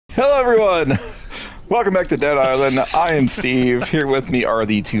Hello, everyone. Welcome back to Dead Island. I am Steve. Here with me are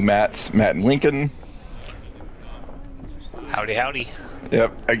the two Matts, Matt and Lincoln. Howdy, howdy.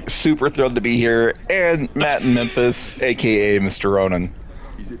 Yep, super thrilled to be here. And Matt in Memphis, aka Mr. Ronan.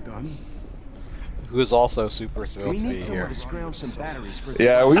 Is it done? Who is also super thrilled to be here.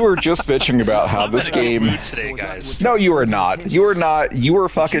 Yeah, we were just bitching about how this game... Today, guys. No, you are not. You are not. You are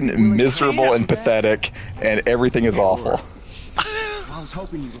fucking miserable and pathetic, and everything is awful.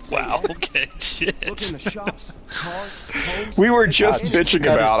 Wow, okay, shit. We were just bitching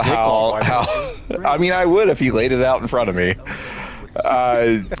about how... I mean, I would if he laid it out in front of me.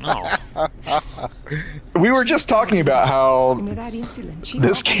 We were just talking about how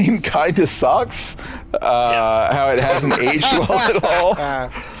this game kind of sucks. How it hasn't aged well at all.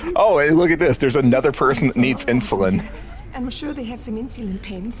 Oh, hey, look at this. There's another person that needs insulin. I'm sure they have some insulin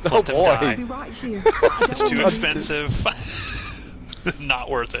pens. Oh boy. I'll be right here. It's too expensive. Not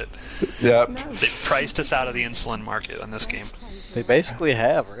worth it. Yep. They priced us out of the insulin market on this game. They basically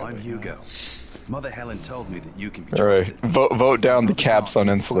have, really. I'm Hugo. Mother Helen told me that you can be All right. trusted. Vote down the caps on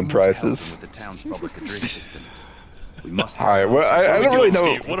insulin prices. With the town's public address system. We must. All right. Well, I don't really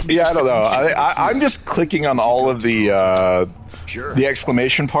know. Yeah, I don't know. I'm just clicking on all of the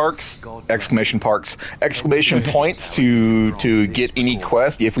exclamation points to get any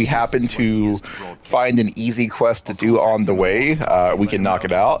quest. If we happen to find an easy quest to do on the way, we can knock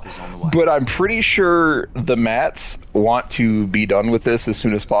it out. But I'm pretty sure the Matts want to be done with this as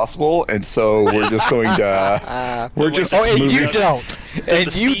soon as possible, and so we're just going to and you don't.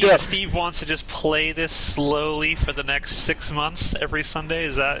 And you don't. Steve wants to just play this slowly for the next 6 months every Sunday.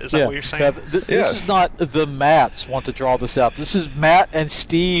 Is that what you're saying? This is not the Matts want to draw this out. This is Matt and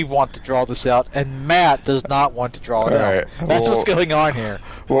Steve want to draw this out, and Matt does not want to draw it out. That's what's going on here.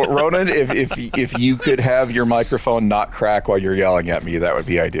 Well, Ronan, if you could have your microphone not crack while you're yelling at me, that would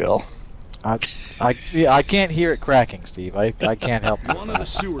be ideal. I can't hear it cracking, Steve. I can't help you. One of the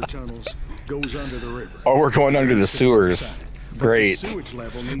sewer tunnels goes under the river. Oh, we're going under the sewers. Great. It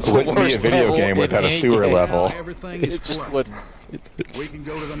wouldn't be a video game without a sewer level. Everything It is just flooded. wouldn't. We can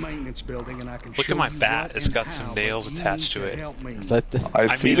go to the maintenance building and I can Look show at my you bat. what It's and got some how nails you attached need to it. help me.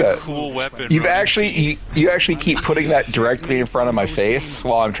 I see made that. a cool weapon. You Ronan. actually keep putting that directly in front of my face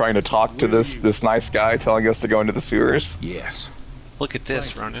while I'm trying to talk to this nice guy telling us to go into the sewers. Yes. Look at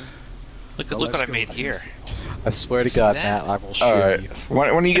this, Ronan. Look what I made here. I swear to See God, that? Matt, I will shoot All right. you.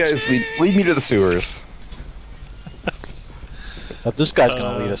 When you guys lead me to the sewers. But this guy's going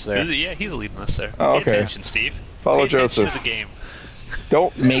to lead us there. Yeah, he's leading us there. Oh, Pay okay. attention, Steve. Follow Pay attention Joseph. to the game.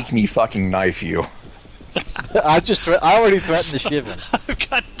 Don't make me fucking knife you. I already threatened the Shivan. I've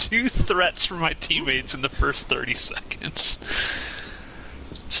got 2 threats from my teammates in the first 30 seconds.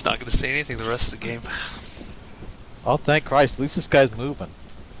 It's not going to say anything the rest of the game. Oh, thank Christ! At least this guy's moving.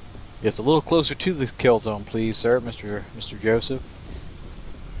 Yes, a little closer to this kill zone, please, sir, Mr. Joseph.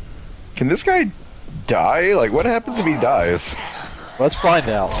 Can this guy die? Like, what happens if he dies? Let's find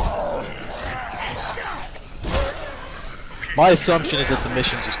out. My assumption is that the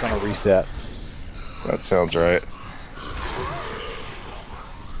mission's just going to reset. That sounds right.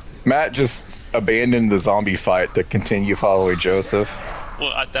 Matt just abandoned the zombie fight to continue following Joseph.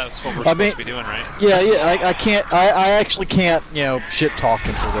 Well, that's what we're supposed to be doing, right? Yeah, I can't. I actually can't. Shit talk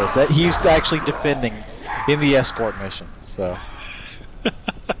him for this. That he's actually defending in the escort mission. So.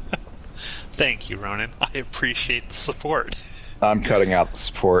 Thank you, Ronan. I appreciate the support. I'm cutting out the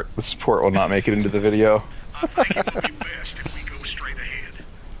support. The support will not make it into the video. I think it would be best if we go straight ahead.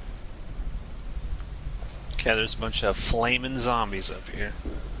 Okay, there's a bunch of flaming zombies up here.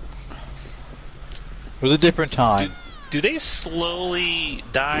 It was a different time. Do they slowly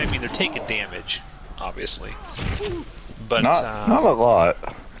die? I mean, they're taking damage, obviously. But Not a lot.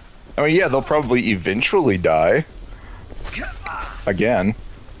 I mean, yeah, they'll probably eventually die. Again.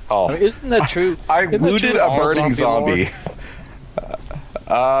 Oh. I mean, isn't that true? I Isn't that looted true in a all burning zombie.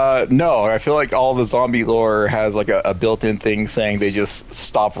 No, I feel like all the zombie lore has like a built-in thing saying they just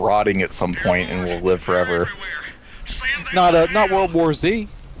stop rotting at some point and will live forever. Not World War Z.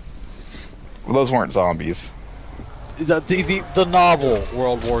 Well, those weren't zombies. The novel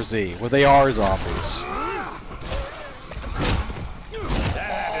World War Z, where they are zombies.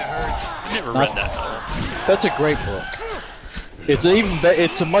 I never read that novel. That's a great book.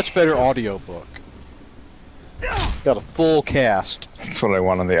 It's a much better audio book. Got a full cast. That's what I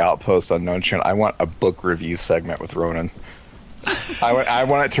want on the Outpost Unknown channel. I want a book review segment with Ronan. I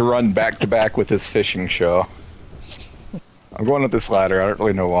want it to run back to back with his fishing show. I'm going up this ladder. I don't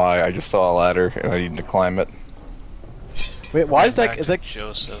really know why. I just saw a ladder and I need to climb it. Wait, why is Back that? to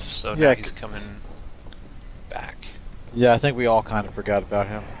Joseph, so Yeah, now he's coming back. Yeah, I think we all kind of forgot about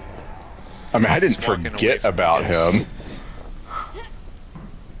him. I mean, I didn't He's walking away forget from about you guys. him.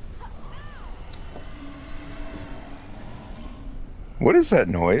 What is that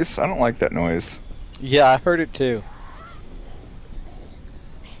noise? I don't like that noise. Yeah, I heard it too.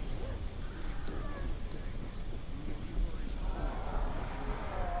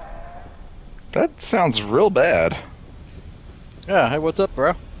 That sounds real bad. Yeah, hey, what's up,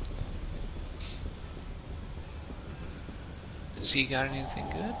 bro? Has he got anything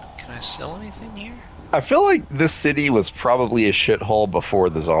good? Can I sell anything here? I feel like this city was probably a shithole before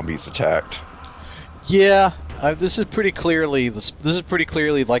the zombies attacked. Yeah, this is pretty clearly this is pretty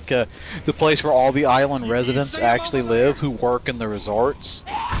clearly like the place where all the island residents actually live who work in the resorts.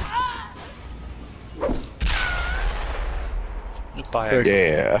 Buy a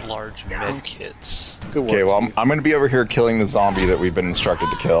Yeah. large med kits. Good work. Okay, well, Steve. I'm going to be over here killing the zombie that we've been instructed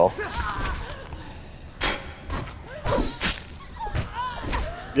to kill.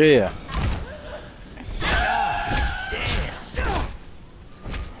 Yeah.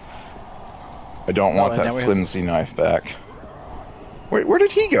 I don't want and now that we have to- flimsy knife back. Wait, where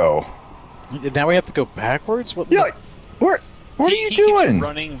did he go? Now we have to go backwards. What? Yeah, what are you He doing? Keeps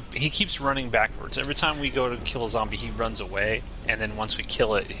running. He keeps running backwards. Every time we go to kill a zombie, he runs away, and then once we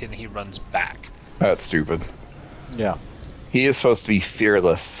kill it, he runs back. That's stupid. Yeah. He is supposed to be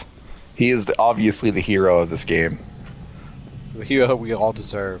fearless. He is obviously the hero of this game. The hero we all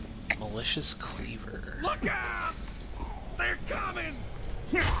deserve. Malicious cleaver. Look out! They're coming!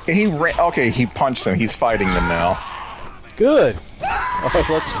 He ran. Okay, he punched them. He's fighting them now. Good. Alright,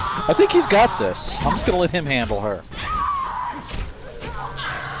 I think he's got this. I'm just gonna let him handle her.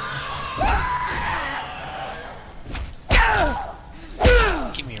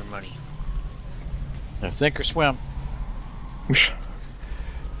 Give me your money. Now sink or swim. We should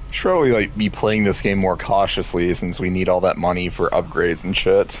probably like be playing this game more cautiously since we need all that money for upgrades and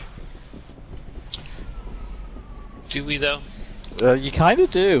shit. Do we though? You kind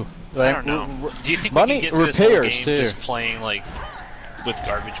of do. I don't know. Do you think money- we can get through this whole repairs, game too. just playing like with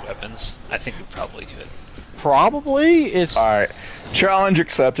garbage weapons? I think we probably could. Probably. It's. Alright, challenge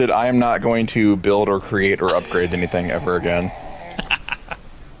accepted. I am not going to build or create or upgrade anything ever again.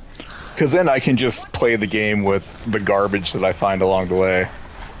 Because then I can just play the game with the garbage that I find along the way.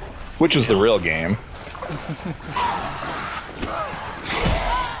 Which is the real game.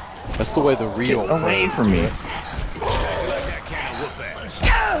 That's the way the real. Get away from me.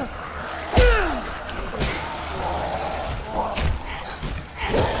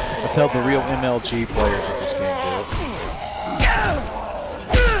 That's how the real MLG players of this game do it.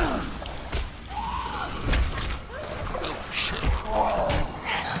 Oh shit!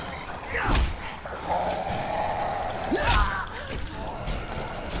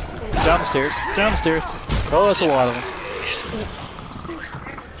 Down the stairs. Down the stairs. Oh, that's a lot of them.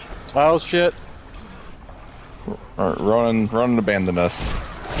 Oh shit. Alright, Ronan abandoned us.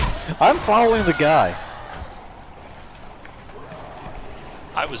 I'm following the guy.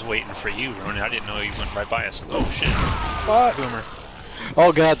 I was waiting for you, Ronan. I didn't know you went right by us. Oh shit! Boomer.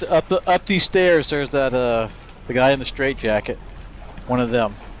 Oh god, up these stairs. There's that the guy in the straitjacket. One of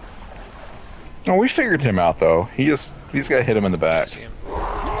them. Oh, we figured him out though. He's got to hit him in the I back. see him.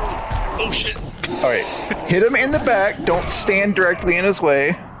 Oh shit! Alright, hit him in the back. Don't stand directly in his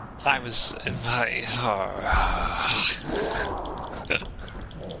way. I was.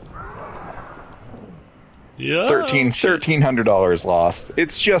 Yeah. $1,300 lost.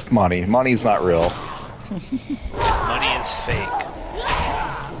 It's just money. Money's not real. Money is fake.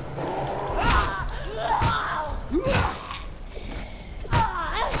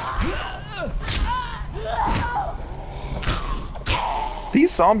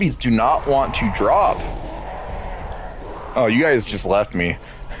 These zombies do not want to drop. Oh, you guys just left me.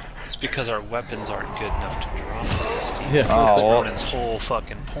 It's because our weapons aren't good enough to drop them, Steve. Yeah. That's Oh. Ronan's whole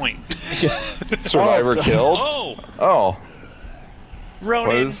fucking point. Survivor killed. Oh, Oh,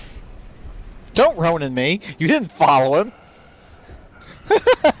 Ronan! was Don't Ronan me. You didn't follow him.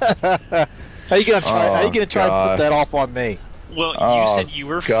 How you gonna try? how you gonna try to God. put that off on me? Well, you Oh, said you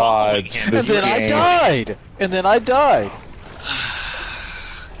were God. following him. This And then I game. died. And then I died.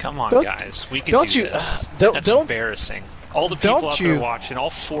 Come on, Don't- guys. We can don't do you- this. don't- That's don't- embarrassing. All the people don't out there you- watching, all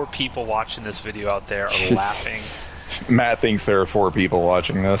 4 people watching this video out there are laughing. Matt thinks there are 4 people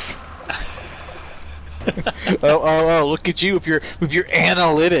watching this. Oh! Look at you with your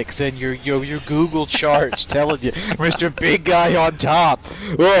analytics and your Google charts telling you, Mr. Big Guy on top.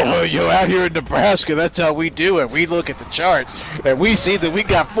 Oh, well, you're out here in Nebraska. That's how we do it. We look at the charts and we see that we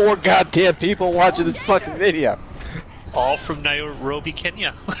got 4 goddamn people watching this fucking video. All from Nairobi,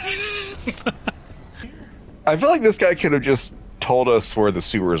 Kenya. I feel like this guy could have just told us where the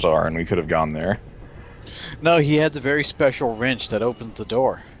sewers are, and we could have gone there. No, he had the very special wrench that opens the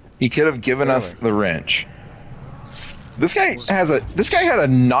door. He could have given us the wrench. This guy had a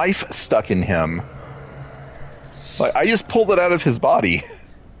knife stuck in him. Like, I just pulled it out of his body.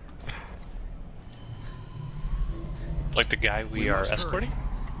 Like the guy we are escorting?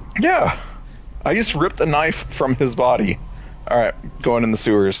 Yeah. I just ripped a knife from his body. Alright, going in the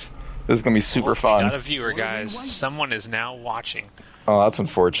sewers. This is gonna be super fun. Got a viewer, guys. Someone is now watching. Oh, that's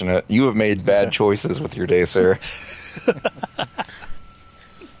unfortunate. You have made bad choices with your day, sir.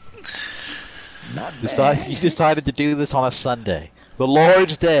 You decided to do this on a Sunday. The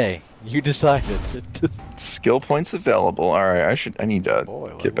Lord's Day. You decided. Skill points available. Alright, I need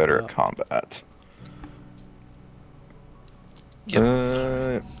to get better at combat.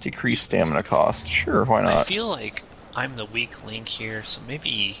 Decrease stamina cost. Sure, why not? I feel like I'm the weak link here, so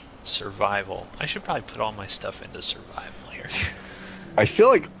maybe survival. I should probably put all my stuff into survival here. I feel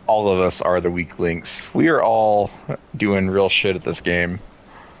like all of us are the weak links. We are all doing real shit at this game.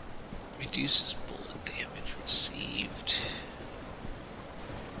 Reduces bullet damage received.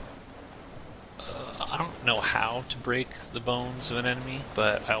 I don't know how to break the bones of an enemy,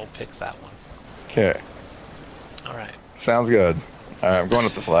 but I will pick that one. Okay. Alright. Sounds good. Alright, I'm going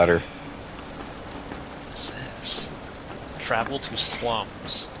up this ladder. It says travel to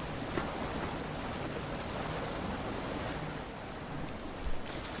slums.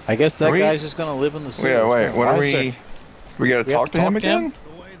 I guess that guy's just gonna live in the sewer. Yeah, wait, when are we... We gotta talk to him again?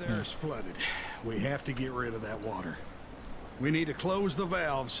 The way there's flooded. We have to get rid of that water. We need to close the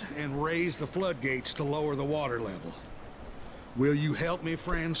valves and raise the floodgates to lower the water level. Will you help me,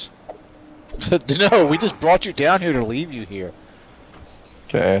 friends? No, we just brought you down here to leave you here.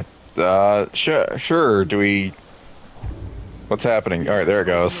 Okay. Sure. Do we... What's happening? Alright, there it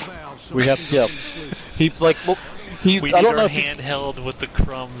goes. We have to... Yep. He's like... Well, We I need don't our know if handheld with the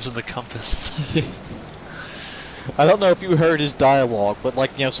crumbs and the compass. I don't know if you heard his dialogue, but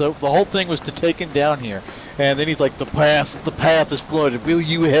like, you know, so the whole thing was to take him down here. And then he's like, the path is flooded. Will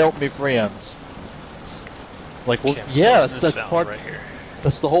you help me, friends? Like, well, Okay, yeah, that's that's valve part... right here.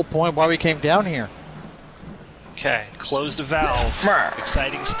 That's the whole point why we came down here. Okay, close the valve.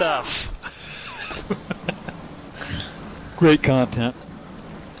 Exciting stuff. Great content.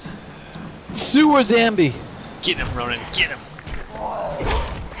 Sewer Zambi. Get him, Ronan, get him.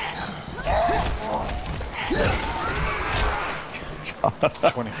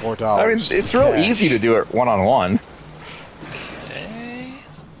 $24. I mean, it's real easy to do it one-on-one. Okay.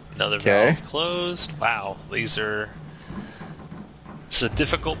 Another Okay. valve closed. Wow, these are... It's a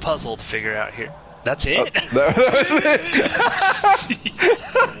difficult puzzle to figure out here. That's it?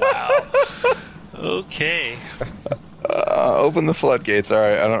 Wow. Okay. Open the floodgates.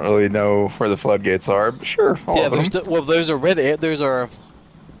 Alright, I don't really know where the floodgates are, but sure, I'll Yeah, open them. well, there's a red. There's a.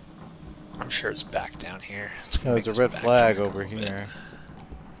 I'm sure it's back down here. It's gonna There's a make us red backtrack flag a over little bit. here.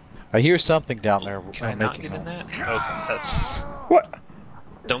 I hear something down there. Can I not get in that? Okay, that's... What?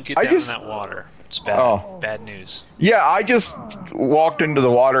 Don't get I down just- in that water. It's bad. Oh. Bad news. Yeah, I just walked into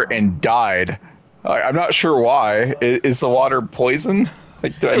the water and died. I'm not sure why. Is the water poison?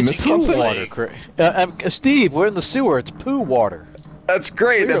 Like, did I It's miss poo something? water. Steve, we're in the sewer. It's poo water. That's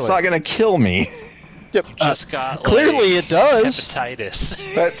great. That's Clearly. not gonna kill me. Yep. You just got, clearly like, it does.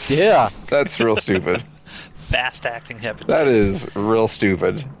 hepatitis. That's Yeah. That's real stupid. Fast-acting hepatitis. That is real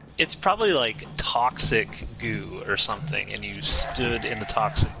stupid. It's probably like toxic goo or something, and you stood in the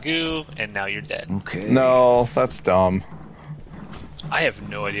toxic goo, and now you're dead. Okay. No, that's dumb. I have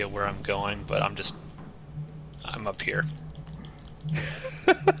no idea where I'm going, but I'm up here.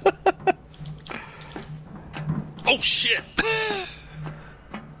 Oh shit!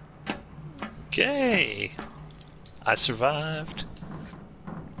 Okay, I survived.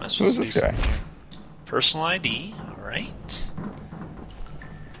 Am I supposed Who's to do this guy? something? Personal ID. All right.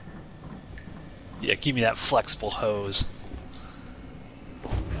 Yeah, give me that flexible hose.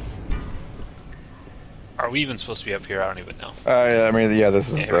 Are we even supposed to be up here? I don't even know. Yeah, I mean, yeah, this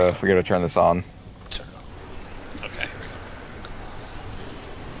is There we gotta turn this on. Turn it on. Okay, here we go.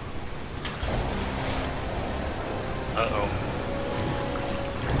 Uh-oh.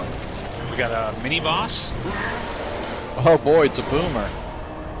 We got a mini boss. Oh boy, it's a boomer.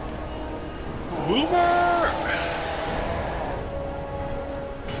 Boomer!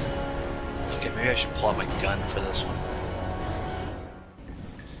 Okay, maybe I should pull out my gun for this one.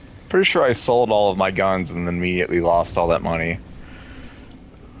 Pretty sure I sold all of my guns and then immediately lost all that money.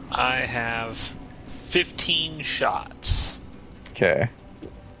 I have 15 shots. Okay.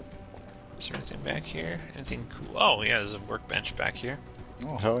 Is there anything back here? Anything cool? Oh, yeah, there's a workbench back here.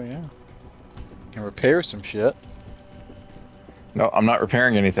 Oh hell yeah. Can repair some shit. No, I'm not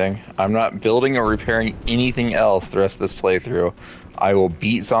repairing anything. I'm not building or repairing anything else the rest of this playthrough. I will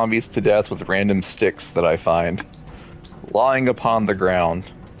beat zombies to death with random sticks that I find lying upon the ground.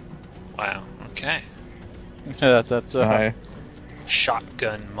 Wow. Okay. That's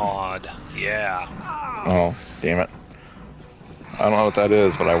Shotgun mod. Yeah. Oh, damn it. I don't know what that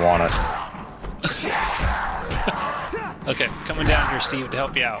is, but I want it. Okay, coming down here, Steve, to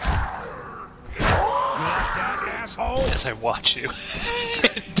help you out. That asshole! As I watch you.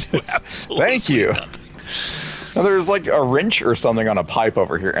 Do absolutely Thank you. nothing. Now, there's like a wrench or something on a pipe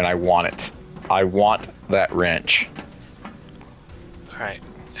over here, and I want it. I want that wrench. Alright,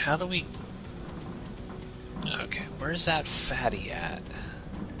 how do we... Okay, where's that fatty at?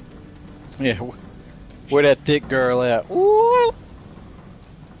 yeah. Where that thick girl at? Ooh.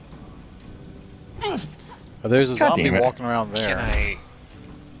 Oh, there's a God zombie damn it. walking around there. Can I...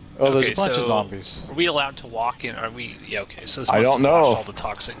 Oh, there's Okay, a bunch so of zombies. Are we allowed to walk in? Are we... Yeah, okay, so this I must don't have washed know. all the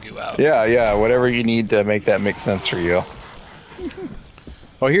toxic goo out. Yeah, whatever you need to make that make sense for you.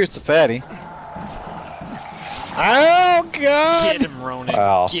 Oh, here's the fatty. Oh God! Get him, Ronan.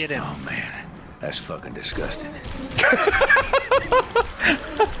 Wow. Get him. Oh man, that's fucking disgusting.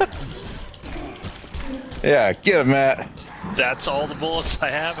 Yeah, get him, Matt. That's all the bullets I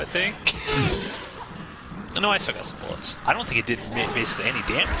have, I think. No, I still got some bullets. I don't think it did basically any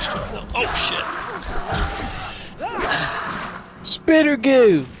damage to him, though. Oh, shit. Spitter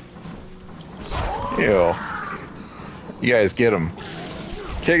goo. Ew. You guys get him.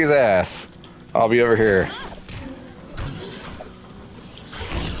 Kick his ass. I'll be over here.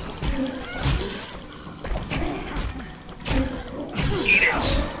 Eat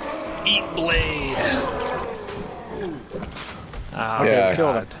it. Eat blade. Oh, Yeah.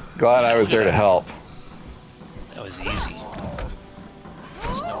 killed him. Glad I was there to help. That was easy.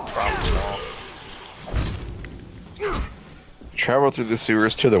 There's no problem at all. Travel through the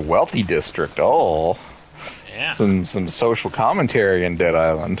sewers to the wealthy district. Oh, Yeah. some social commentary in Dead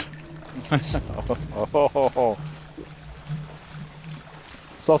Island. Oh.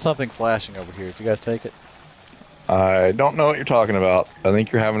 Saw something flashing over here. Did you guys take it? I don't know what you're talking about. I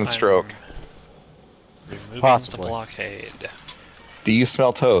think you're having a stroke. Removing Possibly. the blockade. Do you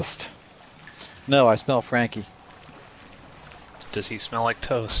smell toast? No, I smell Frankie. Does he smell like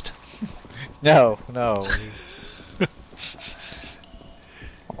toast? No.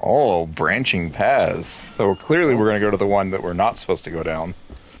 Oh, branching paths. So clearly we're going to go to the one that we're not supposed to go down.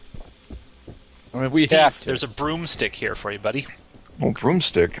 I mean, we Steve, have to. there's a broomstick here for you, buddy. Oh,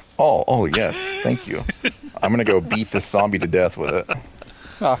 broomstick. Oh, yes. Thank you. I'm going to go beat this zombie to death with it.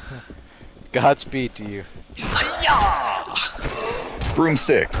 Oh. Godspeed to you.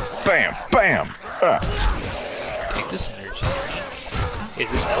 Broomstick. Bam, bam. Take this energy drink. Hey,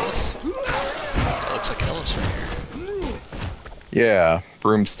 is this Ellis? That looks like Ellis right here. Yeah,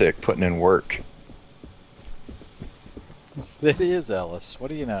 broomstick putting in work. It is Ellis. What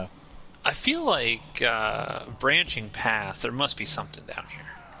do you know? I feel like branching path. There must be something down here.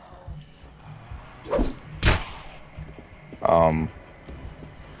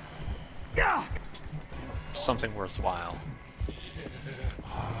 Something worthwhile.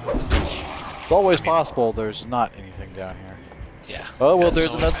 It's always possible there's not anything down here. Yeah. Oh well, Got there's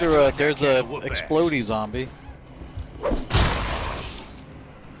someone- another. There's a explodey zombie.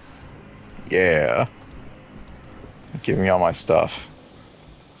 Yeah. Give me all my stuff.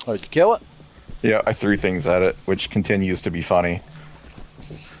 Oh, did you kill it? Yeah, I threw things at it, which continues to be funny.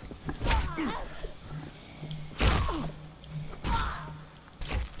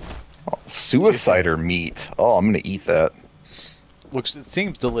 Oh, suicider meat. Oh, I'm gonna eat that. It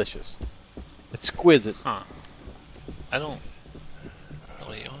seems delicious. Exquisite. Huh. I don't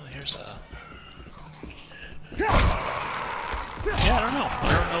really. Oh, here's a. Yeah, I don't know.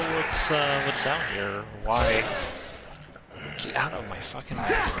 I don't know what's out here. Why? Get out of my fucking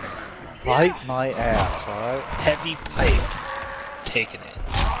Bite my ass, alright? heavy pipe. Taking it.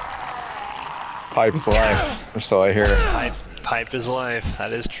 Pipe is life, or so I hear. Pipe is life.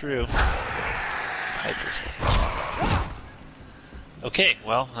 That is true. Pipe is life. Okay,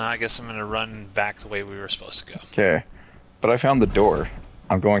 well, I guess I'm gonna run back the way we were supposed to go. Okay. But I found the door.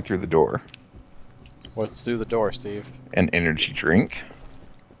 I'm going through the door. What's through the door, Steve? An energy drink.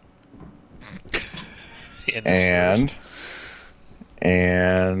 In the sewers.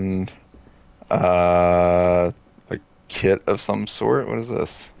 And a kit of some sort. What is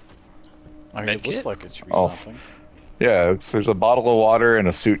this? I mean, it looks Medkit? like it should be Oh. something. Yeah, there's a bottle of water and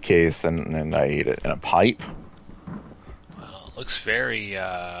a suitcase, and I ate it. And a pipe. Well, it looks very,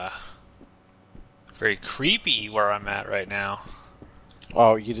 very creepy where I'm at right now.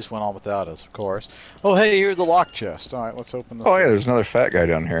 Oh, you just went on without us, of course. Oh, hey, here's the lock chest. All right, let's open this. Oh yeah, there's another fat guy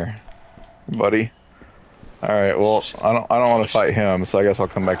down here, buddy. All right, well, I don't want to fight him, so I guess I'll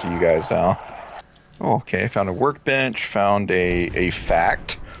come back to you guys now. Okay, found a workbench, found a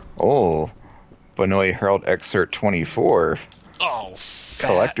fact. Oh, Benoit Herald Excerpt 24. Oh, fat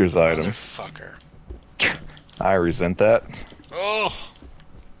Collector's item. motherfucker. I resent that. Oh.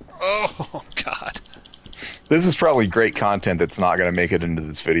 Oh, God. This is probably great content that's not going to make it into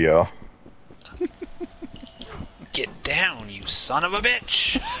this video. Get down, you son of a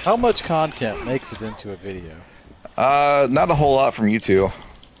bitch! How much content makes it into a video? Not a whole lot from you two.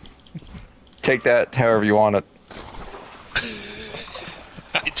 Take that however you want it.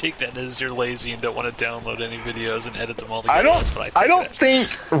 I take that as you're lazy and don't want to download any videos and edit them all together. That's what I don't that. think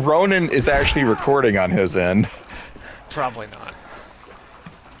Ronan is actually recording on his end. Probably not.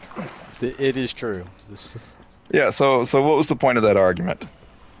 It is true. Yeah, so what was the point of that argument?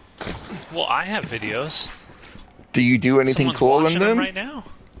 Well, I have videos. Do you do anything Someone's cool in watching them? right now.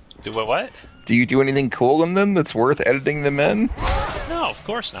 Do what? Do you do anything cool in them that's worth editing them in? No, of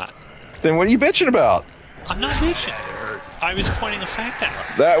course not. Then what are you bitching about? I'm not bitching. I was pointing a fact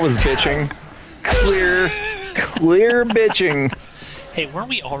out. That was bitching. Clear bitching. Hey, weren't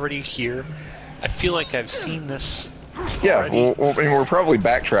we already here? I feel like I've seen this. Yeah, already. well, I mean, we're probably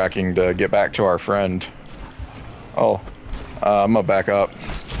backtracking to get back to our friend. Oh, I'm gonna back up.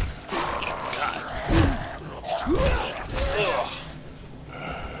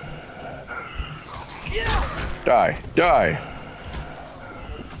 God. Die.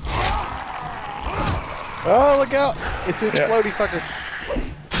 Oh, look out! It's an Yeah. explodey fucker.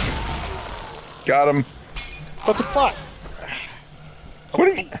 Got him. What the fuck? What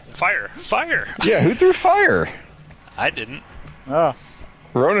are you? Fire! Yeah, who threw fire? I didn't. Oh,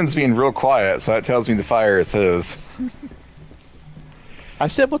 Ronan's being real quiet, so that tells me the fire is his. I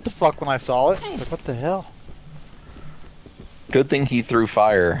said what the fuck when I saw it. Like, what the hell? Good thing he threw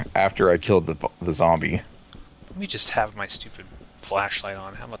fire after I killed the zombie. Let me just have my stupid flashlight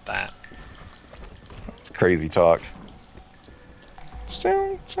on. How about that? It's crazy talk.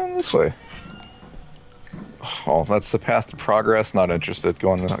 Stand this way. Oh, that's the path to progress. Not interested.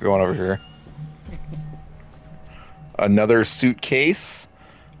 Going over here. Another suitcase.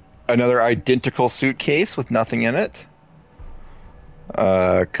 Another identical suitcase with nothing in it.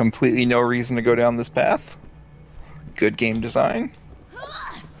 Completely no reason to go down this path. Good game design.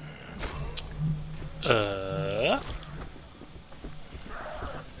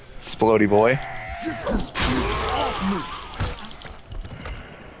 Splody boy.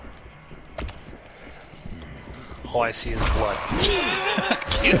 All I see is blood. I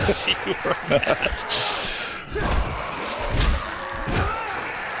can't see where I'm at.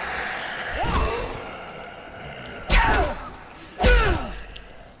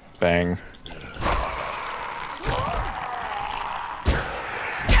 Bang.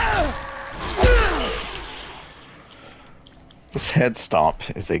 This head stomp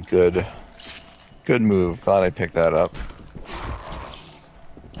is a good move. Glad I picked that up.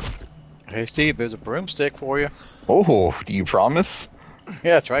 Hey, Steve, there's a broomstick for you. Oh, do you promise?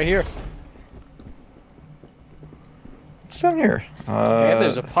 Yeah, it's right here. What's down here? And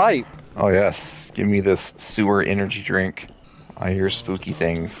there's a pipe. Oh yes, give me this sewer energy drink. I hear spooky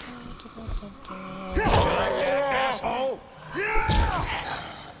things. Asshole!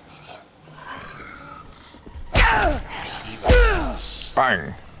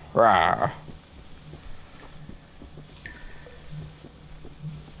 Bang! Rah!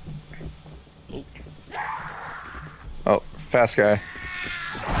 Oh, fast guy.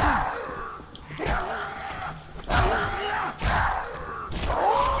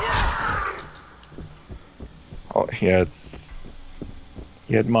 Oh, he had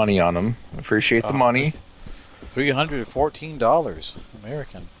money on him. Appreciate the money. $314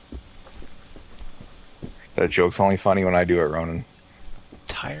 American. That joke's only funny when I do it, Ronan.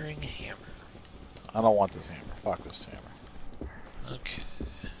 Tiring hammer. I don't want this hammer. Fuck this hammer. Okay.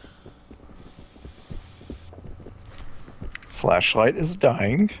 Flashlight is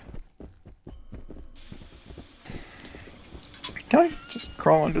dying. Can I just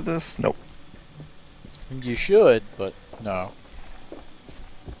crawl under this? Nope. You should, but no.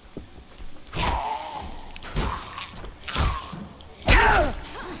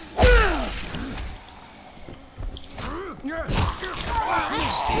 Wow,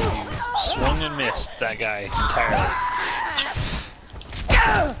 Steve, you swung and missed that guy entirely.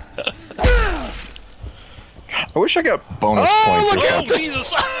 I wish I got bonus points or Oh, something.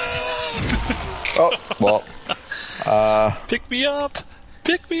 Jesus! Oh, well. Pick me up!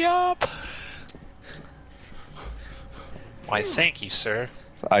 Pick me up! Why, thank you, sir.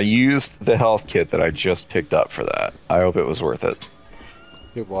 I used the health kit that I just picked up for that. I hope it was worth it.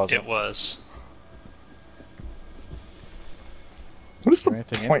 It wasn't. It was. What is Is the there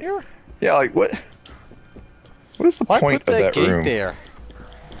anything point? in here? Yeah, like what? What is the Why point put of that gate room? there?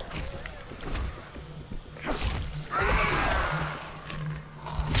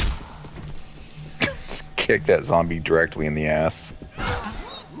 Just kick that zombie directly in the ass.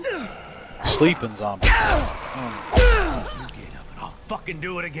 Sleeping zombies. I'll fucking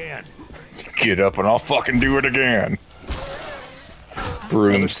do it again. Get up and I'll fucking do it again.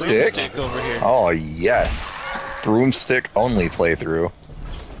 Broomstick. Broomstick over here. Oh yes. Broomstick only playthrough.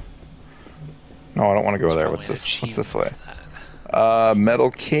 No, I don't want to go there. What's Probably an this? What's this way? achievement for that. Metal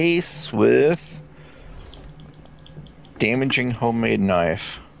case with damaging homemade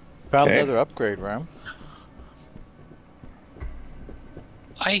knife. Found Okay. another upgrade room.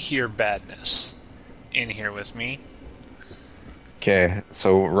 I hear badness in here with me. Okay,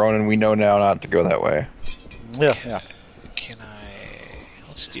 so Ronan, we know now not to go that way. Yeah, yeah. Can I...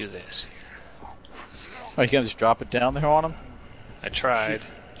 Let's do this here. Oh, you gonna just drop it down there on him? I tried.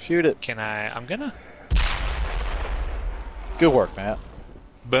 Shoot it. Can I... I'm gonna... Good work, Matt.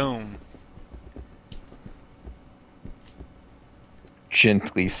 Boom.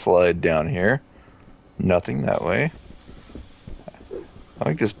 Gently slide down here. Nothing that way. I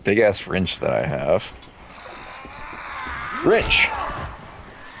like this big ass wrench that I have. Wrench!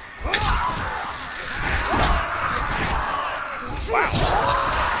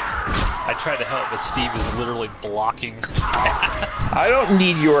 I tried to help, but Steve is literally blocking. I don't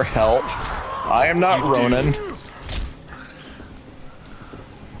need your help. I am not You do. Ronan.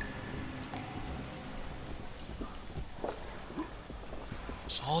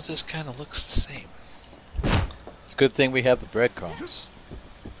 So all just kind of looks the same. It's a good thing we have the breadcrumbs.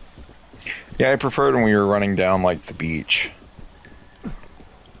 Yeah, I preferred when we were running down like the beach.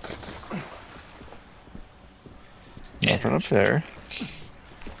 Nothing up there.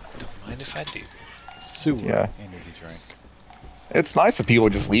 Don't mind if I do. Sewer Yeah. energy drink. It's nice if people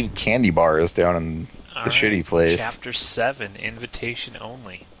just leave candy bars down in the All right, shitty place. Chapter 7, invitation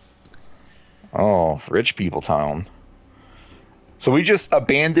only. Oh, rich people town. So we just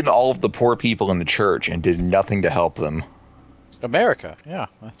abandoned all of the poor people in the church and did nothing to help them. America, yeah,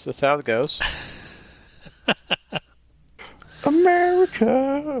 that's how it goes.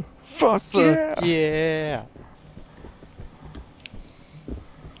 America! Fuck yeah! Yeah.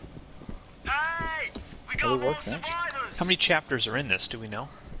 Hey! We That'll work, yeah. How many chapters are in this, do we know?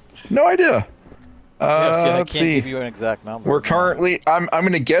 No idea. Yeah, I Let's can't give see. you an exact number. We're currently, I'm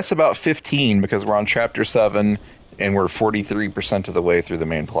going to guess about 15 because we're on chapter 7 and we're 43% of the way through the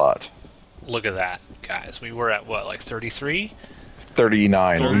main plot. Look at that, guys. We were at what, like 33?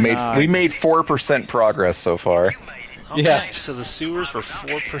 39. We made 4% progress so far. Okay, Yeah. so the sewers were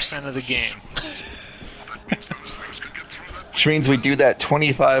 4% of the game. Which means we do that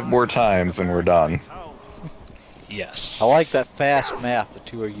 25 more times and we're done. Yes. I like that fast math the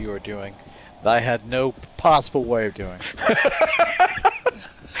two of you are doing that I had no possible way of doing.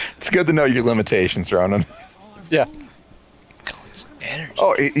 It's good to know your limitations, Ronan. Yeah. God, it's energy.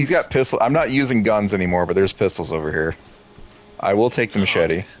 Oh, he's got pistol. I'm not using guns anymore, but there's pistols over here. I will take the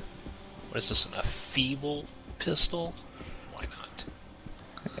machete. What is this, a feeble pistol? Why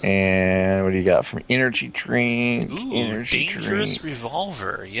not? And what do you got from energy drink? Ooh, Energy dangerous drink.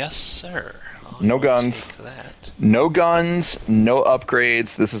 revolver. Yes, sir. No will guns. take that. No guns, no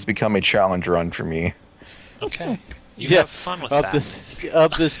upgrades. This has become a challenge run for me. Okay. You Yeah, have fun with of that.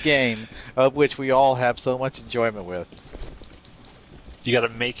 this game, of which we all have so much enjoyment with. You gotta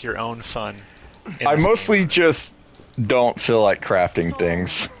make your own fun. in I this mostly game. just don't feel like crafting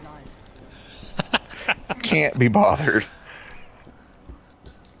things. Can't be bothered.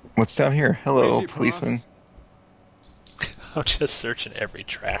 What's down here? Hello, Is it, policeman. boss? I'm just searching every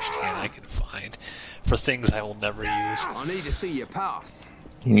trash can I can find for things I will never use. I need to see your pass.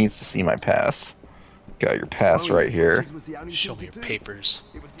 He needs to see my pass. Got your pass right here. Show me your papers.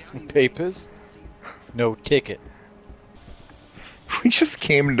 Papers? No ticket. We just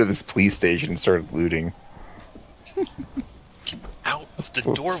came into this police station and started looting. Out of the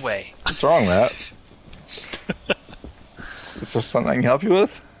Whoops. doorway. What's wrong, Matt? Is there something I can help you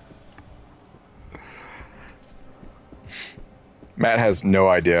with? Matt has no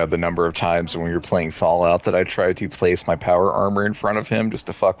idea the number of times when we were playing Fallout that I tried to place my power armor in front of him just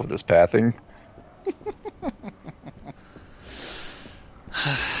to fuck with his pathing.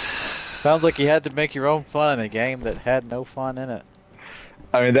 Sounds like you had to make your own fun in a game that had no fun in it.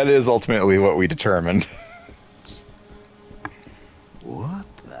 I mean, that is ultimately what we determined. What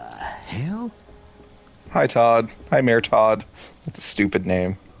the hell? Hi, Hi, Todd. Hi, Mayor Todd. That's a stupid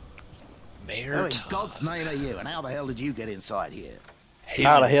name. Mayor Who in Todd. God's name are you, and how the hell did you get inside here?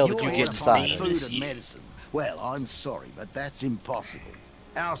 How the hell did You're you here get to buy inside? food and medicine. Well, I'm sorry, but that's impossible.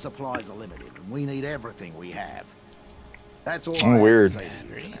 Our supplies are limited, and we need everything we have. That's all. I have to Weird. say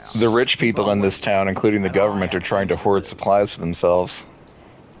to you for now. The rich people in this town, including the government, are trying to hoard supplies for themselves.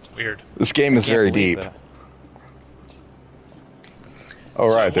 Weird. This game is Can't very believe deep. that. Oh,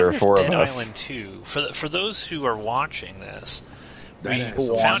 So I right, there are wonder if 4 of Dead us. Island 2, for those who are watching this, That we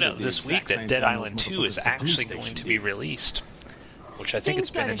asshole found said out the this week exact that same Dead thing Island those 2 is motherfuckers at the police actually going station to be did. released, which I think it's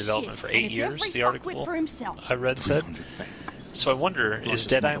been in development for 8 years, the article I read said. So I wonder, is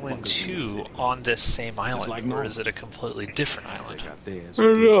Dead Island 2 on this same island, or is it a completely different island? I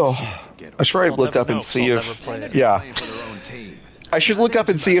don't know. I should probably We'll look never up and know, 'cause see I'll if... never play it. Yeah. Playing for their own team. I should look up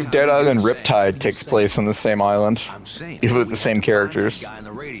and see if Dead Island Riptide takes place on the same island. I'm saying Even with we the have same to find that characters. guy on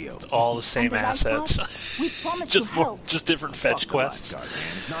the radio. All the same And the assets. lifeguard? We promised just to more, help. just different Fuck fetch the quests. lifeguard,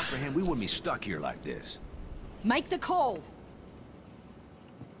 man. If not for him, we wouldn't be stuck here like this. Make the call.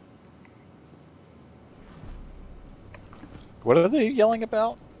 What are they yelling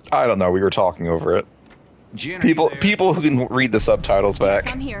about? I don't know, we were talking over it. Jen, are you People there? people who can read the subtitles Yes,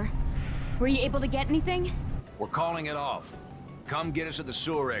 back. I'm here. Were you able to get anything? We're calling it off. Come get us at the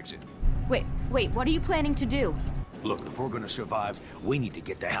sewer exit. Wait, what are you planning to do? Look, if we're gonna survive, we need to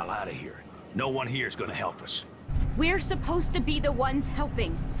get the hell out of here. No one here is gonna help us. We're supposed to be the ones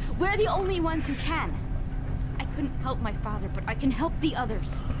helping. We're the only ones who can. I couldn't help my father, but I can help the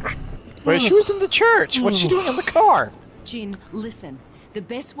others. Wait, she was in the church. What's she doing in the car? Jin, listen. The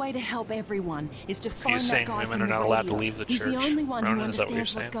best way to help everyone is to find that saying guy women from are the not allowed to radio. leave the He's the church. only one who Ronan, is that what you're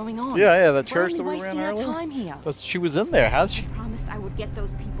understands what's saying? going on. Yeah, the We're church only that we ran wasting our earlier. time here. She was in there. How's she? I promised I would get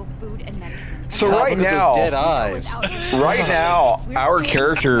those people food and medicine. So How right about those now, dead eyes. right now, our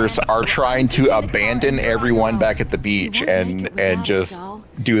characters are trying to abandon everyone back at the beach and just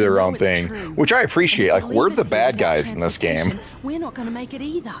do their own thing, which I appreciate. Like, we're the bad guys in this game. We're not going to make it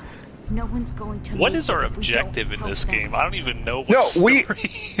either. No one's going to. What make is our it if we don't objective in help this them. game? I don't even know what No, story.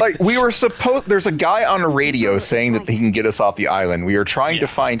 we were supposed. There's a guy on the radio saying that he can get us off the island. We are trying to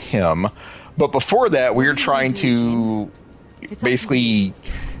find him, but before that, we are trying to basically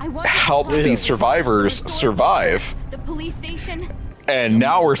I want to help supply these survivors the sword survive. station, The police station. And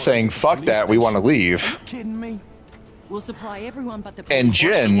now we're saying, fuck that, we want to leave. Kidding me? We'll supply everyone but the And police.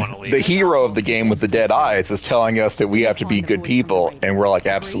 Jin, wanna leave. the hero of the game with the dead eyes, is telling us that we have to be good people, and we're like,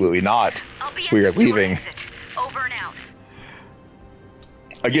 absolutely not. We are leaving. Over and out.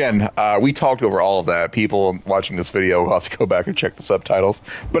 Again, we talked over all of that. People watching this video will have to go back and check the subtitles.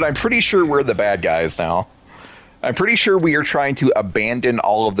 But I'm pretty sure we're the bad guys now. I'm pretty sure we are trying to abandon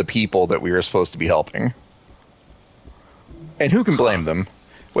all of the people that we were supposed to be helping. And who can blame them?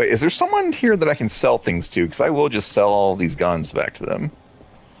 Wait, is there someone here that I can sell things to? Because I will just sell all these guns back to them.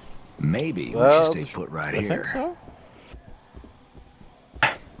 Maybe we Well, should stay put right I think here. so.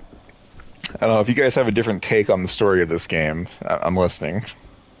 I don't know if you guys have a different take on the story of this game. I'm listening.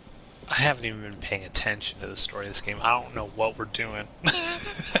 I haven't even been paying attention to the story of this game. I don't know what we're doing. I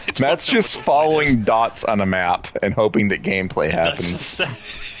don't Matt's know just what the point following is. dots on a map and hoping that gameplay happens.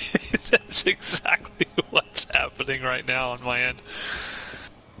 That's exactly what's happening right now on my end.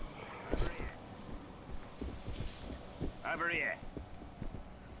 Over here.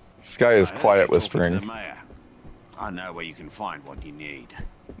 This guy is I heard quiet you talking to whispering. the mayor. I know where you can find what you need.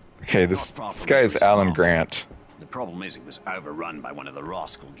 Okay, this guy is Alan Grant. The problem is it was overrun by one of the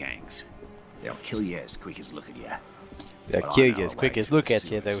rascal gangs. They'll kill you as quick as look at you. Yeah, Well, I kill know you as a quick way as through look the at you,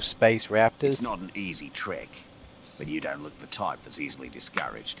 sewers. those space It's raptors. not an easy trick, but you don't look the type that's easily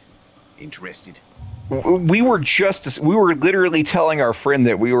discouraged. Interested? We were literally telling our friend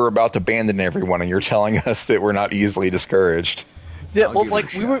that we were about to abandon everyone, and you're telling us that we're not easily discouraged. Yeah, I'll well, give it a like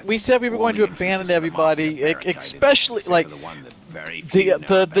shot. we said we were All going the to entrances abandon to the mafia everybody, barricaded, especially except like for the one that very few know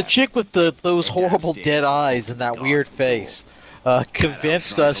the about. chick with those They're horrible downstairs dead and eyes talk to and the that guard weird at the door. face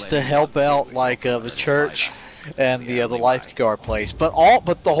convinced us to help out like the church and the lifeguard place, but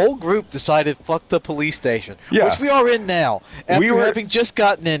the whole group decided fuck the police station, Yeah. which we are in now after were- having just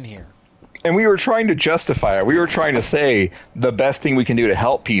gotten in here. And we were trying to justify it. We were trying to say the best thing we can do to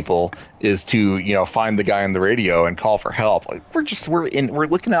help people is to, find the guy on the radio and call for help. Like we're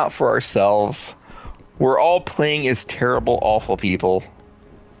looking out for ourselves. We're all playing as terrible, awful people.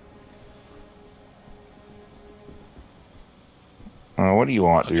 What do you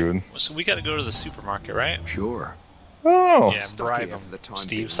want, dude? So we got to go to the supermarket, right? Sure. Oh, Yeah, stuck bribe here him. for the time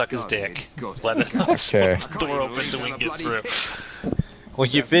Steve, being. suck his Okay, dick. got it. Let it. Okay. The door opens and we can get through. When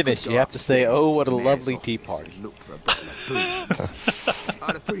you finish, you have to say, "Oh, what a lovely tea party." Look for a bottle of booze.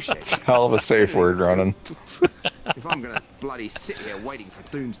 I'd appreciate it. Hell of a safe word, Ronan. If I'm gonna bloody sit here waiting for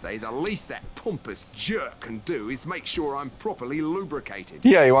Doomsday, the least that pompous jerk can do is make sure I'm properly lubricated.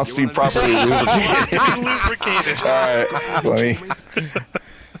 Yeah, he wants to be properly lubricated. Alright, let me...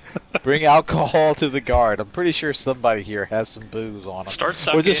 Bring alcohol to the guard. I'm pretty sure somebody here has some booze on them. Start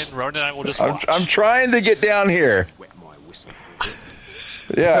sucking in, Ronan and I will just watch. I'm trying to get down here. Wet my whistle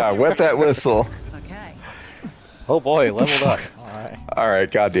for Yeah, wet that whistle. Okay. Oh boy, leveled up. Alright.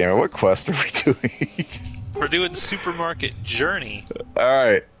 Alright, goddammit, what quest are we doing? We're doing Supermarket Journey.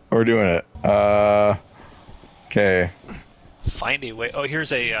 Alright, we're doing it. Okay. Find a way. Oh,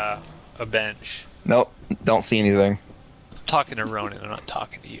 here's a bench. Nope, don't see anything. I'm talking to Ronan, I'm not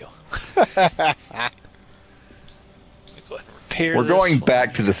talking to you. Go ahead and repair We're this going one.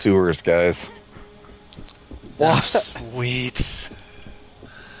 back to the sewers, guys. Oh, sweet.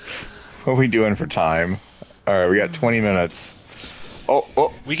 What are we doing for time? Alright, we got 20 minutes.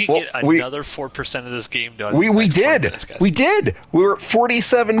 Oh, We could get another 4% of this game done. We in the next 20 did. minutes, guys. We did. We were at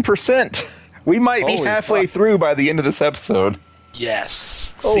 47%. We might be Holy halfway fuck. through by the end of this episode.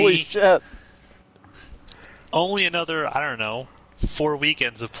 Yes. Holy See, shit. only another, I don't know, 4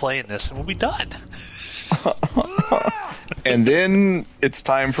 weekends of playing this and we'll be done. And then it's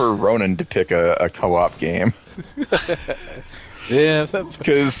time for Ronan to pick a co-op game. Yeah.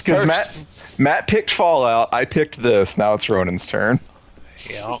 Because Matt picked Fallout, I picked this, now it's Ronan's turn.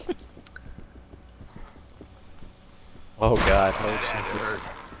 Yeah. Oh god. Oh,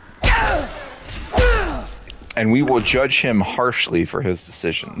 Jesus. And we will judge him harshly for his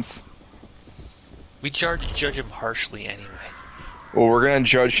decisions. We judge him harshly anyway. Well, we're gonna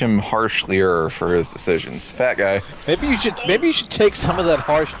judge him harshlier for his decisions. Fat guy. Maybe you should take some of that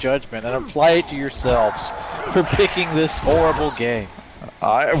harsh judgment and apply it to yourselves for picking this horrible game.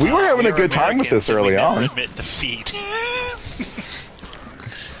 We were having a good time with this early on. We never admit defeat.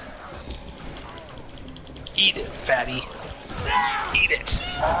 Eat it, fatty. Eat it.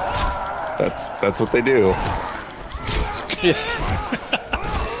 That's what they do.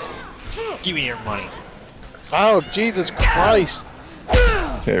 Give me your money. Oh, Jesus Christ.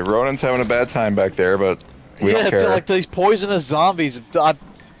 Okay, Ronan's having a bad time back there, but we don't they're care. like these poisonous zombies.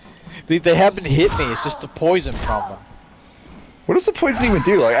 They haven't hit me. It's just the poison from them. What does the poison even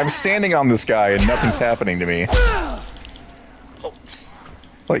do? Like, I'm standing on this guy and nothing's happening to me.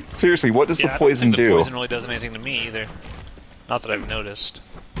 Like, seriously, what does the poison I don't think do? the poison really does anything to me either. Not that I've noticed.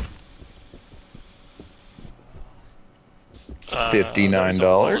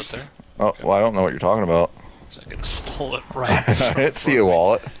 $59. Oh, well, I don't know what you're talking about. I can stole it right. I didn't see a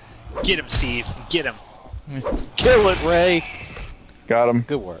wallet. Get him, Steve. Get him. Kill it, Ray. Got him.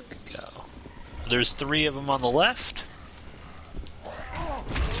 Good work. Go. There's 3 of them on the left.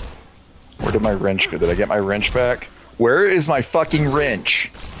 Where did my wrench go? Did I get my wrench back? Where is my fucking wrench?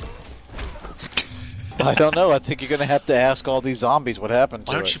 I don't know. I think you're gonna have to ask all these zombies what happened to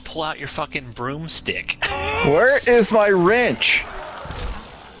Why it. don't you pull out your fucking broomstick? Where is my wrench?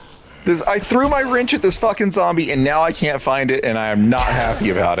 I threw my wrench at this fucking zombie and now I can't find it and I am not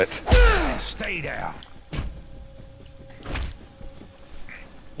happy about it. Stay down.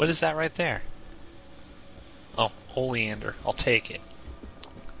 What is that right there? Oh, oleander. I'll take it.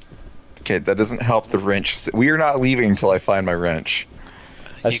 Okay, that doesn't help the wrench. We are not leaving until I find my wrench.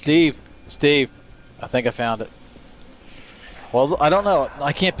 Steve, I think I found it. Well, I don't know.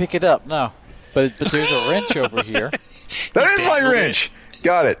 I can't pick it up. No, but there's a wrench over here. That is my wrench.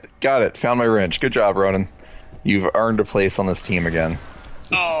 Got it. Found my wrench. Good job, Ronan. You've earned a place on this team again.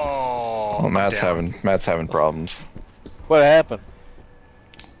 Oh, Well, Matt's having problems. What happened?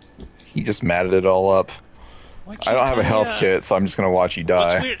 He just matted it all up. I don't have a health kit, so I'm just gonna watch you Well,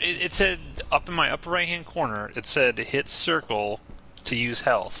 it's die. weird. It said up in my upper right hand corner, it said hit circle to use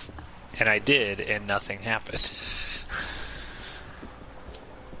health. And I did, and nothing happened.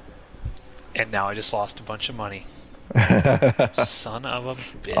 And now I just lost a bunch of money. Son of a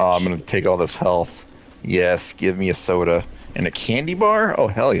bitch. Oh, I'm gonna take all this health. Yes, give me a soda. And a candy bar? Oh,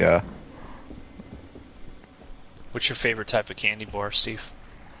 hell yeah. What's your favorite type of candy bar, Steve?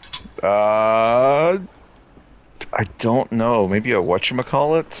 I don't know. Maybe a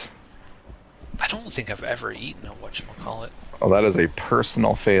whatchamacallit? I don't think I've ever eaten a whatchamacallit. Oh, that is a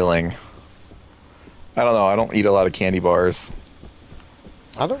personal failing. I don't know. I don't eat a lot of candy bars.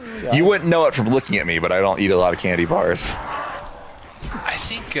 I don't really. You wouldn't know it from looking at me, but I don't eat a lot of candy bars. I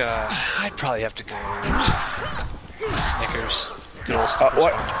think I'd probably have to go Snickers. Good old Snickers.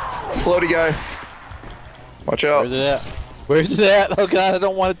 What? Explodey guy. Watch out. Where's it at? Where's it at? Oh god, I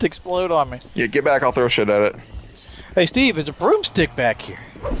don't want it to explode on me. Yeah, get back. I'll throw shit at it. Hey, Steve, there's a broomstick back here.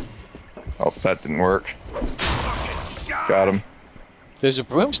 Oh, that didn't work. Got him. There's a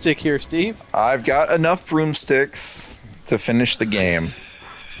broomstick here, Steve. I've got enough broomsticks to finish the game.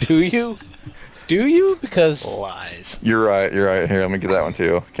 Do you? Do you? Because... Lies. You're right, you're right. Here, let me get that one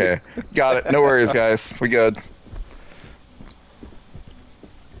too. Okay. Got it. No worries, guys. We good.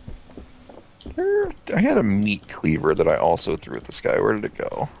 I had a meat cleaver that I also threw at this guy. Where did it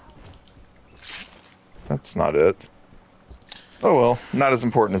go? That's not it. Oh well, not as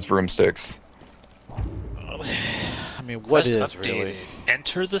important as broomsticks. I mean, what Quest is updated. really?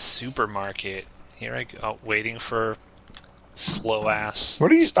 Enter the supermarket. Here I go. Oh, waiting for slow ass.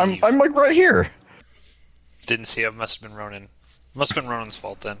 What are you? Steve. I'm like right here. Didn't see. It must have been Ronan. Must have been Ronan's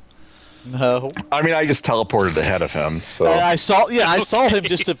fault then. No. I mean, I just teleported ahead of him. So I saw. Yeah, I saw him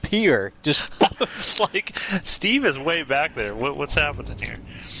just appear. Just. It's like Steve is way back there. What's happening here?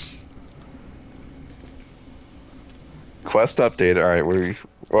 quest update. All right,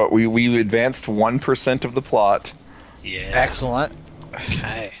 we advanced 1% of the plot. Yeah. Excellent.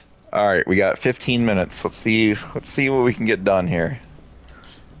 Okay. All right, we got 15 minutes. Let's see what we can get done here.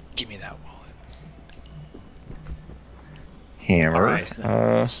 Give me that wallet. Hammer. All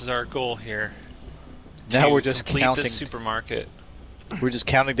right. This is our goal here. Now To we're just complete counting. the supermarket. We're just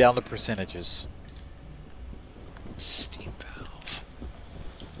counting down the percentages. Steam valve.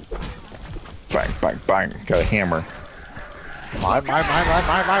 Bang, bang, bang. Got a hammer. My.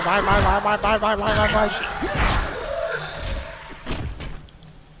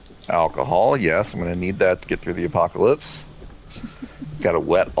 Alcohol, yes, I'm gonna need that to get through the apocalypse. Gotta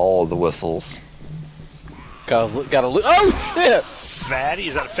wet all the whistles. Gotta oh shit! Fatty?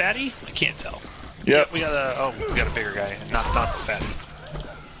 Is that a fatty? I can't tell. Yep. We got a bigger guy. Not the fatty.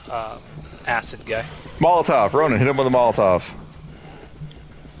 Acid guy. Molotov, Ronan, hit him with a Molotov.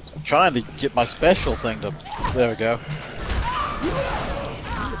 I'm trying to get my special thing to. There we go.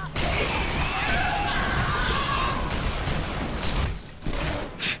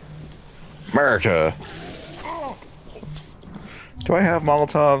 America. Do I have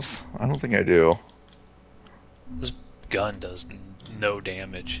Molotovs? I don't think I do. This gun does no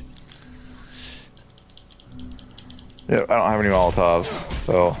damage. Yeah, I don't have any Molotovs,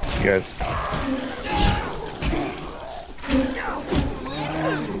 so you guys.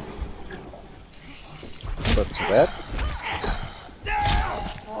 That's bad.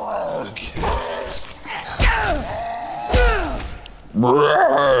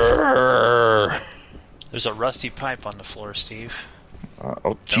 There's a rusty pipe on the floor, Steve.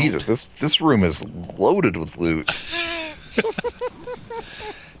 Oh Jesus! This room is loaded with loot.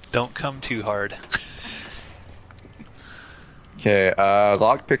 Don't come too hard. Okay,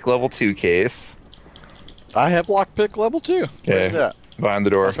 lockpick level 2 case. I have lockpick level 2. Where's Okay, that? behind the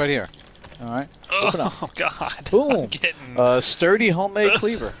door. It's right here. All right. Open up. Oh God! Boom. I'm getting... Sturdy homemade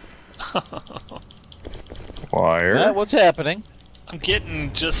cleaver. Wire. What's happening? I'm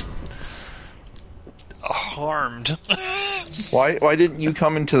getting just harmed. Why didn't you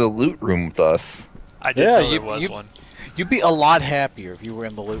come into the loot room with us? I didn't know there was one. You'd be a lot happier if you were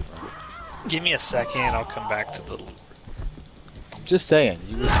in the loot room. Give me a second, I'll come back to the loot. Just saying,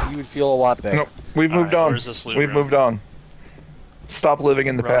 you would feel a lot better. Nope, we've moved on. Where's this loot We've room? moved on. Stop living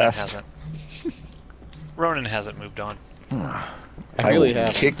in the Ronan past. hasn't. Ronan hasn't moved on. I really will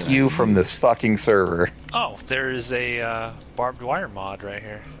have. kick you from this fucking server. Oh, there is a barbed wire mod right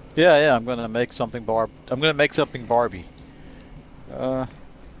here. Yeah, I'm gonna make something Barbie. Oh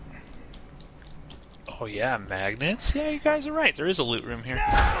yeah, magnets. Yeah, you guys are right. There is a loot room here.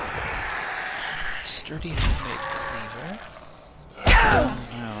 Sturdy homemade cleaver.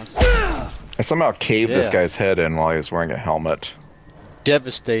 I somehow caved this Yeah. guy's head in while he was wearing a helmet.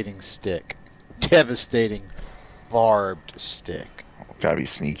 Devastating stick. Devastating barbed stick. Gotta be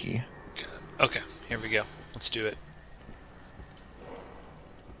sneaky. Okay, here we go. Let's do it.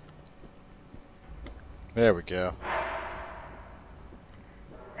 There we go.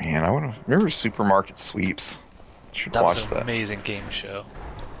 Man, I want to remember Supermarket Sweeps. Should That watch was an that. amazing game show.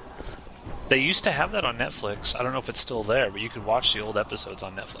 They used to have that on Netflix. I don't know if it's still there, but you could watch the old episodes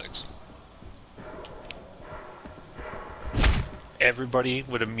on Netflix. Everybody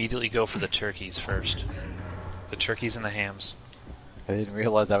would immediately go for the turkeys first. The turkeys and the hams. I didn't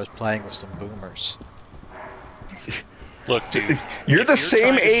realize I was playing with some boomers. Look, dude. You're the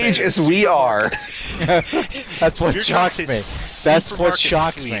same age as we are. That's what You're trying to shocked me. say That's what Supermarket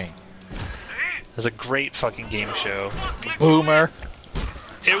shocked Sweep. me. It's a great fucking game show. Boomer.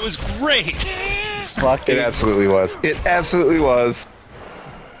 It was great! Fucking. It absolutely was. It absolutely was.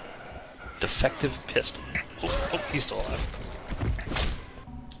 Defective pistol. Oh, he's still alive.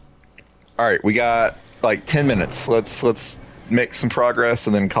 All right, we got like 10 minutes. Let's make some progress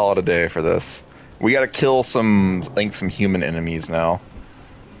and then call it a day for this. We gotta kill some human enemies now,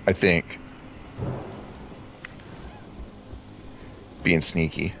 I think. Being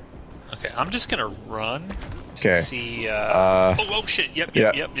sneaky. Okay, I'm just gonna run. Okay. See. Oh shit! Yep.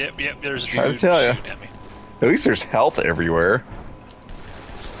 There's a dude trying to tell you. shooting at me. At least there's health everywhere.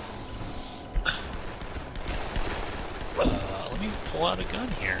 Let me pull out a gun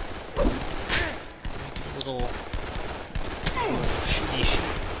here. Let me do a little shooty shoot.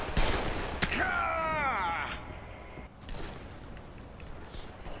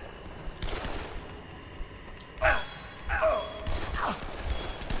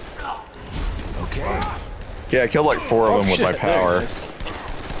 Yeah, I killed like 4 of them with my power.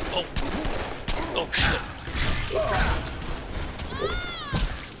 Oh shit.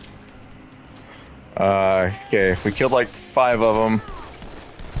 Okay, we killed like 5 of them.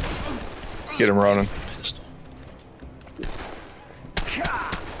 Get him running.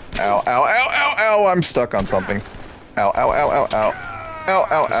 Ow, ow, ow, ow, ow, I'm stuck on something. Ow, ow, ow, ow, ow. Ow,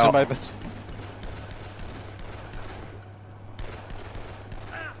 ow, ow.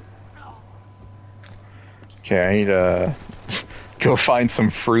 Okay, I need to go find some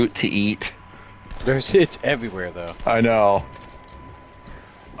fruit to eat. It's everywhere, though. I know.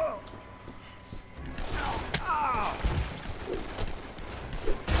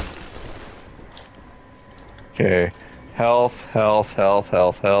 Okay, health. Okay.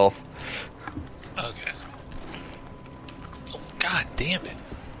 Oh, god damn it.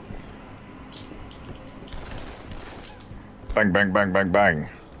 Bang, bang, bang, bang, bang.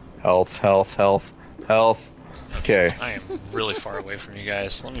 Health. Okay. I am really far away from you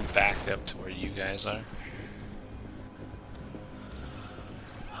guys. Let me back up to where you guys are.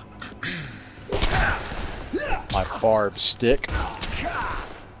 My barbed stick.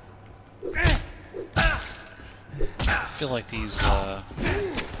 I feel like these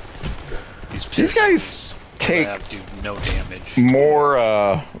guys take do no damage.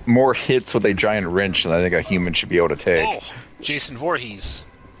 more hits with a giant wrench than I think a human should be able to take. Oh, Jason Voorhees.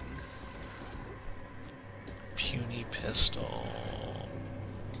 Puny pistol.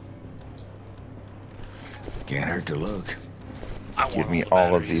 Can't hurt to look. Give me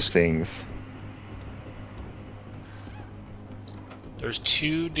all of these things. There's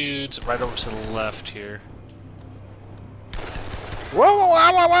 2 dudes right over to the left here.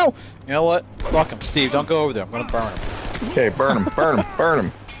 Whoa! You know what? Fuck him, Steve. Don't go over there. I'm gonna burn him. Okay, burn him.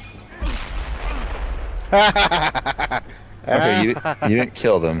 Okay, you didn't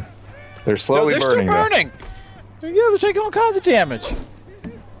kill them. They're slowly burning. They're still burning. Yeah, they're taking all kinds of damage.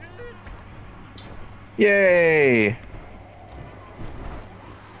 Yay!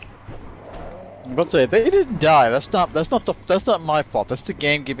 I'm about to say, if they didn't die, that's not my fault. That's the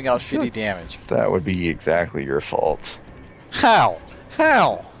game giving out shitty damage. That would be exactly your fault. How?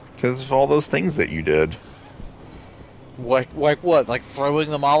 Because of all those things that you did. Like what? Like throwing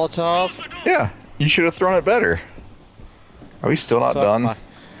the Molotov? Yeah, you should have thrown it better. Are we still not done?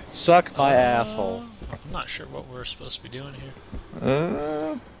 Suck my asshole. I'm not sure what we're supposed to be doing here.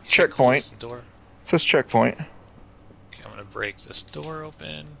 Checkpoint. Door. It says checkpoint. Okay, I'm gonna break this door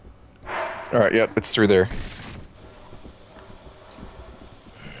open. Alright, yep, it's through there.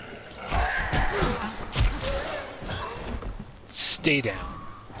 Stay down.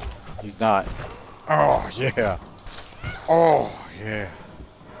 He's not. Oh, yeah. Oh, yeah.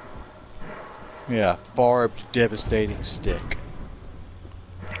 Yeah, barbed, devastating stick.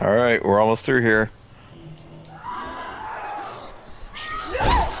 Alright, we're almost through here. So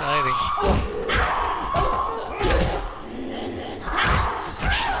exciting.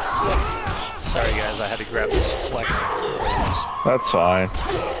 Sorry guys, I had to grab this flexible hose. That's fine.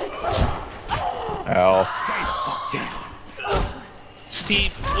 Ow. Stay the fuck down.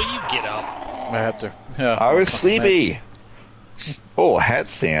 Steve, will you get up? I have to. Yeah. I was sleepy. Oh, a hat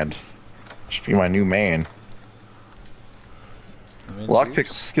stand. Should be my new main. Lockpick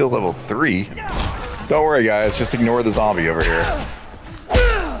skill level 3. Don't worry, guys. Just ignore the zombie over here.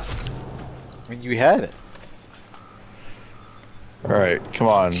 I mean, you had it. Alright, come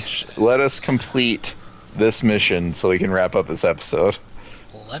on. Let us complete this mission so we can wrap up this episode.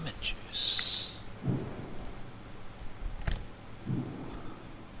 Lemon juice.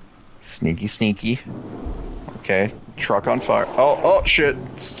 Sneaky, sneaky. Okay, truck on fire. Oh, shit.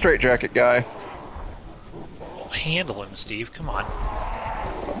 Straight jacket guy. Well, handle him, Steve. Come on.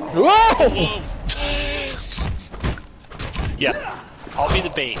 Whoa! Yeah, I'll be the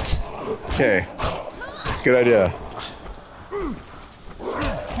bait. Okay. Good idea.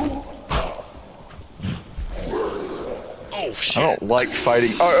 Oh, Oh shit! I don't like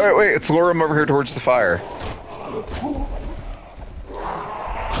fighting. Oh wait, let's lure him over here towards the fire.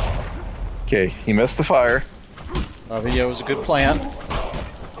 Okay, he missed the fire. Yeah, it was a good plan.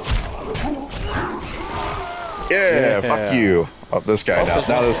 Yeah, fuck you. Oh, this guy now.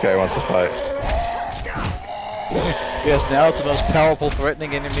 Now this guy wants to fight. Yes, now it's the most powerful,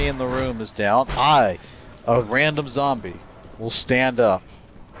 threatening enemy in the room is down. I, a random zombie, will stand up.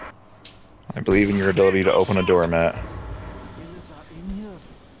 I believe in your ability to open a door, Matt.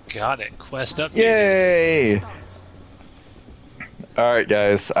 Got it. Quest update. Yay! Alright,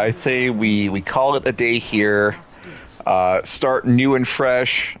 guys. I say we call it a day here. Start new and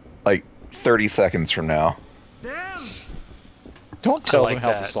fresh, like 30 seconds from now. Don't tell like them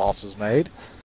how that. the sauce is made.